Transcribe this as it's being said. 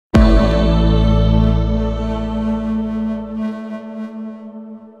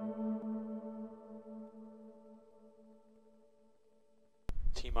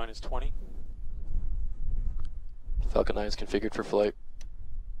minus 20. Falcon 9 is configured for flight.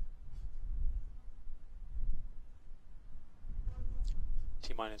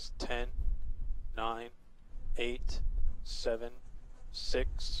 T minus 10, 9, 8, 7,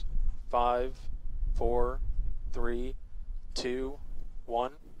 6, 5, 4, 3, 2,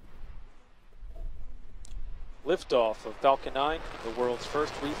 1. Liftoff of Falcon 9, the world's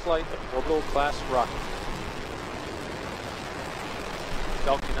first reflight of orbital-class rocket.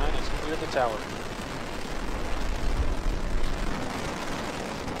 Falcon 9 has cleared the tower.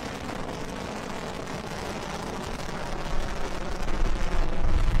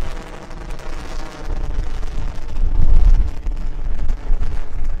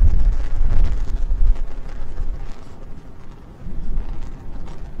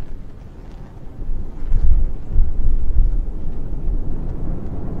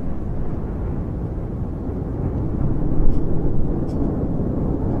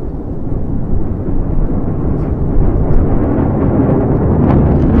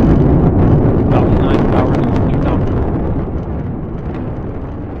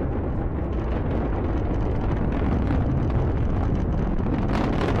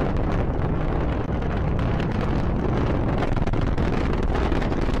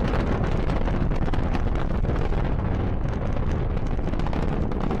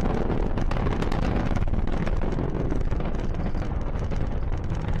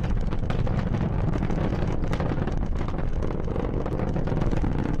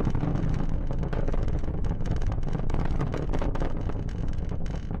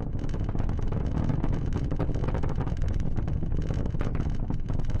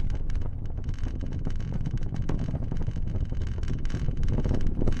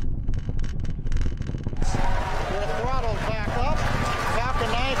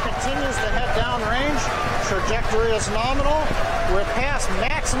 Trajectory is nominal. We're past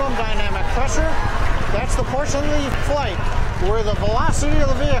maximum dynamic pressure. That's the portion of the flight where the velocity of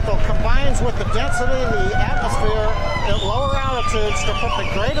the vehicle combines with the density of the atmosphere at lower altitudes to put the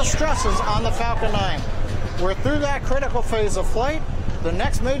greatest stresses on the Falcon 9. We're through that critical phase of flight. The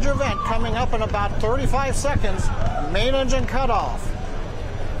next major event coming up in about 35 seconds, main engine cutoff.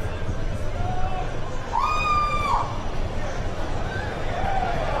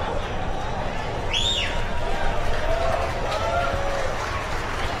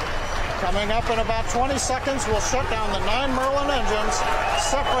 Coming up in about 20 seconds, we'll shut down the 9 Merlin engines,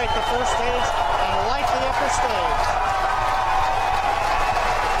 separate the first stage, and light the upper stage.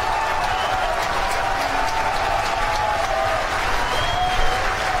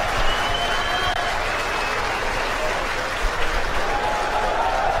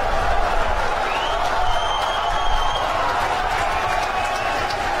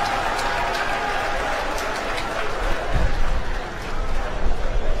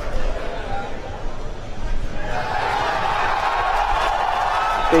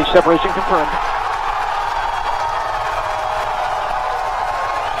 Stage separation confirmed.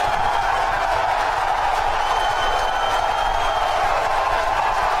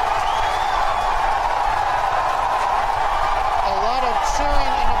 A lot of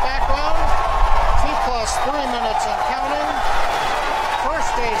cheering in the background. T+3 minutes and counting.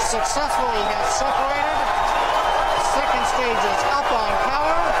 First stage successfully has separated. Second stage is up on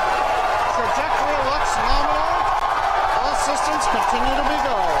power. Trajectory looks nominal. All systems continue to be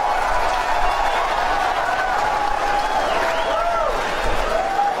go.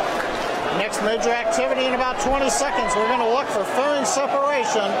 Next major activity in about 20 seconds. We're going to look for fairing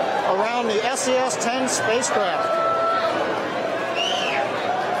separation around the SES-10 spacecraft.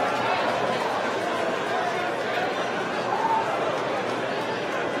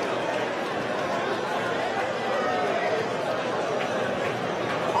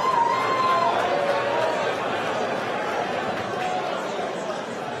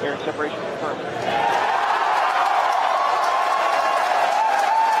 Fairing separation confirmed.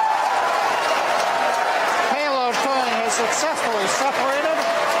 Payload fairing has successfully separated.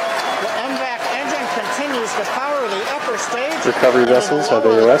 The MVAC engine continues to power the upper stage. Recovery vessels have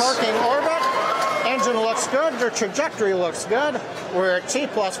AOS. Parking orbit. Engine looks good. Their trajectory looks good. We're at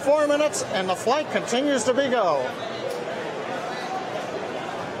T+4 minutes, and the flight continues to be go.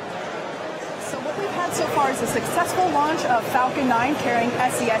 So far is a successful launch of Falcon 9 carrying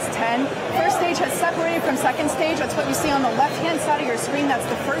SES-10. First stage has separated from second stage. That's what you see on the left-hand side of your screen. That's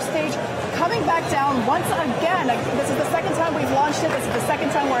the first stage. Coming back down once again. This is the second time we've launched it. This is the second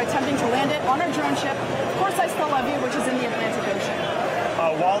time we're attempting to land it on our drone ship. Of course, I still love you, which is in the Atlantic Ocean.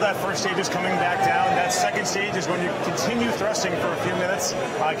 while that first stage is coming back down, that second stage is going to continue thrusting for a few minutes,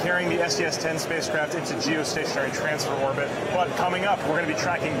 carrying the SES-10 spacecraft into geostationary transfer orbit. But coming up, we're going to be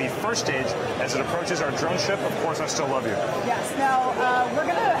tracking the first stage as it approaches our drone ship. Of course, I Still Love You. Yes. Now, we're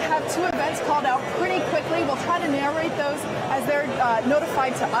going to have two events called out pretty quickly. We'll try to narrate those as they're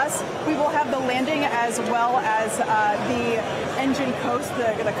notified to us. We will have the landing as well as the engine coast,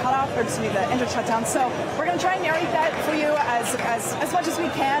 the cutoff, or excuse me, the engine shutdown. So we're going to try and narrate that for you as much as we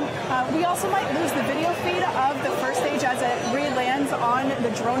can. We also might lose the video feed of the first stage as it re-lands on the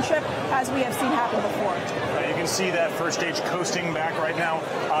drone ship, as we have seen happen before. You can see that first stage coasting back right now.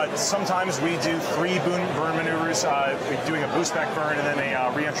 Sometimes we do 3 burn maneuvers, doing a boost back burn and then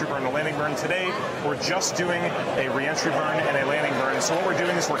a re-entry burn and a landing burn. Today, we're just doing a re-entry burn and a landing burn. So what we're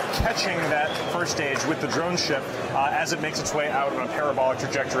doing is we're catching that first stage with the drone ship as it makes its way out on a parabolic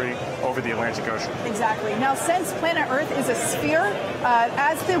trajectory over the Atlantic Ocean. Exactly. Now, since planet Earth is a sphere,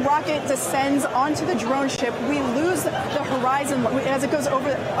 as the rocket descends onto the drone ship, we lose the horizon. As it goes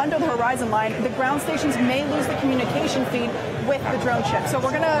under the horizon line, the ground stations may lose the communication feed with the drone ship. So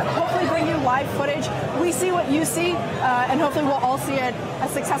we're going to hopefully bring you live footage. We see what you see, and hopefully we'll all see a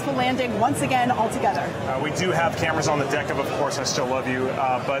successful landing once again all together. We do have cameras on the deck of course, I Still Love You,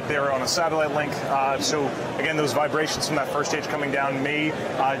 but they're on a satellite link. So again, those vibrations from that first stage coming down may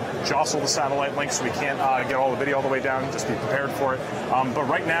jostle the satellite link, so we can't get all the video all the way down. Just be prepared for it. But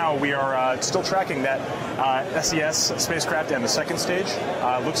right now, we are still tracking that SES spacecraft and the second stage.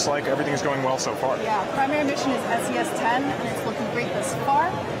 Looks like everything is going well so far. Yeah, primary mission is SES-10, and it's looking great thus far.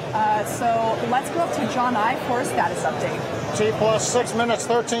 So let's go up to John I for a status update. T plus 6 minutes,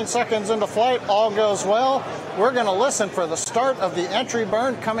 13 seconds into flight. All goes well. We're going to listen for the start of the entry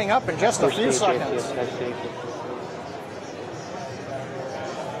burn coming up in just a few seconds.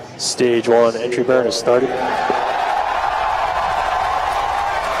 Stage 1 entry burn is started. And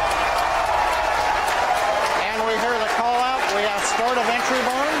we hear the call out. We have start of entry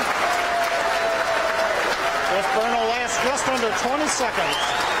burn. This burn will last just under 20 seconds.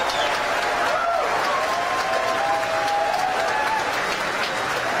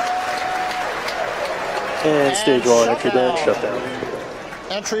 And stage 1 entry burn shutdown.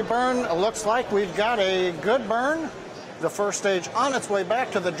 Entry burn looks like we've got a good burn. The first stage on its way back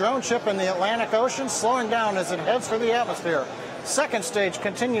to the drone ship in the Atlantic Ocean, slowing down as it heads for the atmosphere. Second stage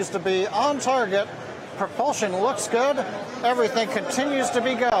continues to be on target. Propulsion looks good. Everything continues to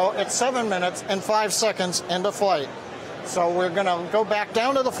be go. It's 7 minutes and 5 seconds into flight. So we're going to go back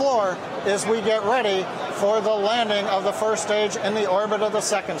down to the floor as we get ready for the landing of the first stage in the orbit of the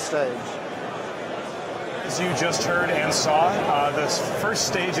second stage. As you just heard and saw, the first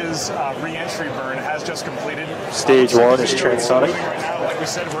stage's re-entry burn has just completed. Stage 1 is transonic. Right now, like we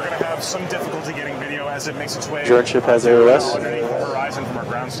said, we're going to have some difficulty getting video as it makes its way. Drone ship has AOS. Underneath the horizon from our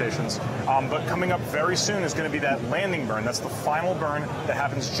ground stations. But coming up very soon is going to be that landing burn. That's the final burn that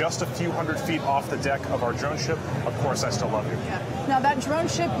happens just a few hundred feet off the deck of our drone ship. Of course, I Still Love You. Yeah. Now, that drone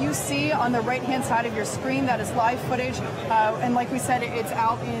ship you see on the right-hand side of your screen, that is live footage. And like we said, it's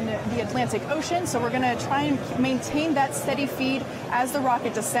out in the Atlantic Ocean. So we're going to try and maintain that steady feed as the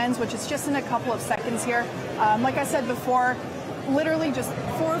rocket descends, which is just in a couple of seconds here. Like I said before, literally just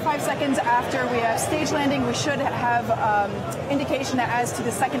 4 or 5 seconds after we have stage landing, we should have indication as to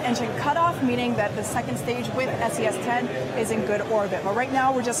the second engine cutoff, meaning that the second stage with SES-10 is in good orbit. But right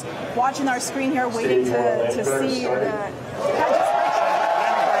now, we're just watching our screen here, waiting to see the...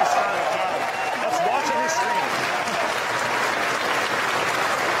 Let's watch on your screen.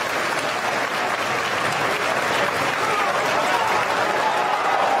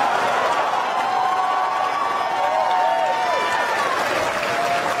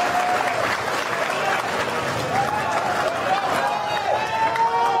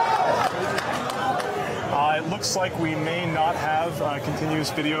 Looks like we may not have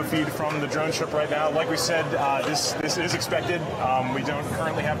continuous video feed from the drone ship right now. Like we said, this is expected. We don't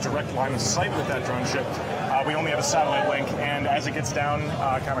currently have direct line of sight with that drone ship. We only have a satellite link, and as it gets down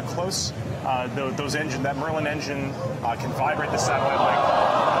kind of close, that Merlin engine can vibrate the satellite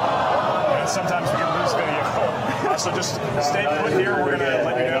link. And sometimes we can lose video. So just stay put here. We're going to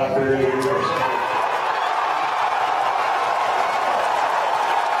let you know.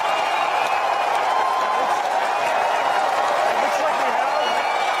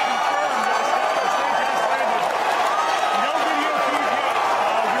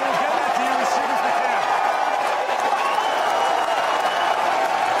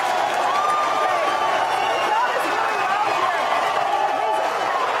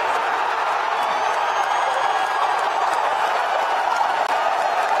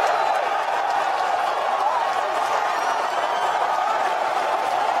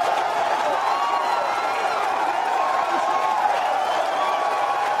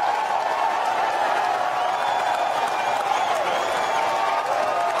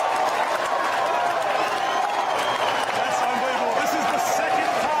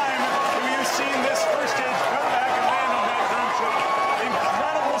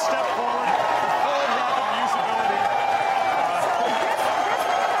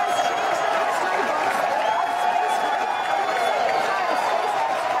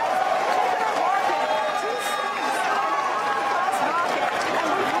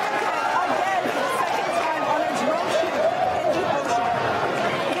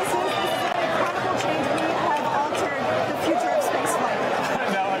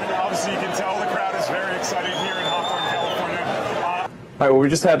 Hi, well, we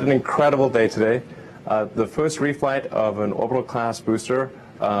just had an incredible day today. The first reflight of an orbital class booster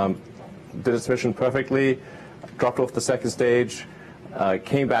did its mission perfectly, dropped off the second stage,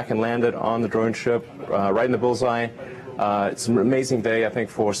 came back and landed on the drone ship right in the bullseye. It's an amazing day, I think,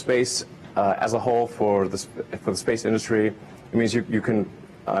 for space as a whole, for the space industry. It means you can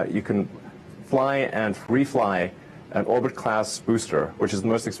fly and refly an orbit class booster, which is the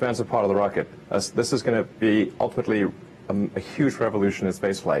most expensive part of the rocket. This is going to be ultimately a huge revolution in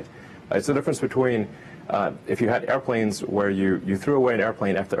spaceflight. It's the difference between if you had airplanes where you threw away an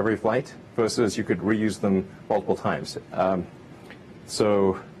airplane after every flight versus you could reuse them multiple times.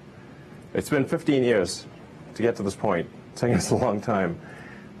 So it's been 15 years to get to this point. It's taken us a long time.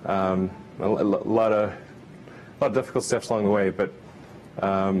 A lot of difficult steps along the way, but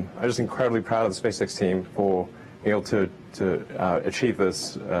I'm just incredibly proud of the SpaceX team for being able to achieve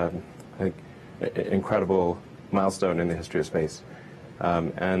this I think, incredible milestone in the history of space. Yeah,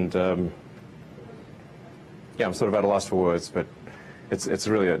 I'm sort of at a loss for words, but it's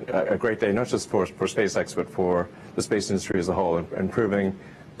really a great day, not just for SpaceX, but for the space industry as a whole, and proving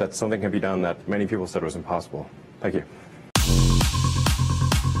that something can be done that many people said was impossible. Thank you.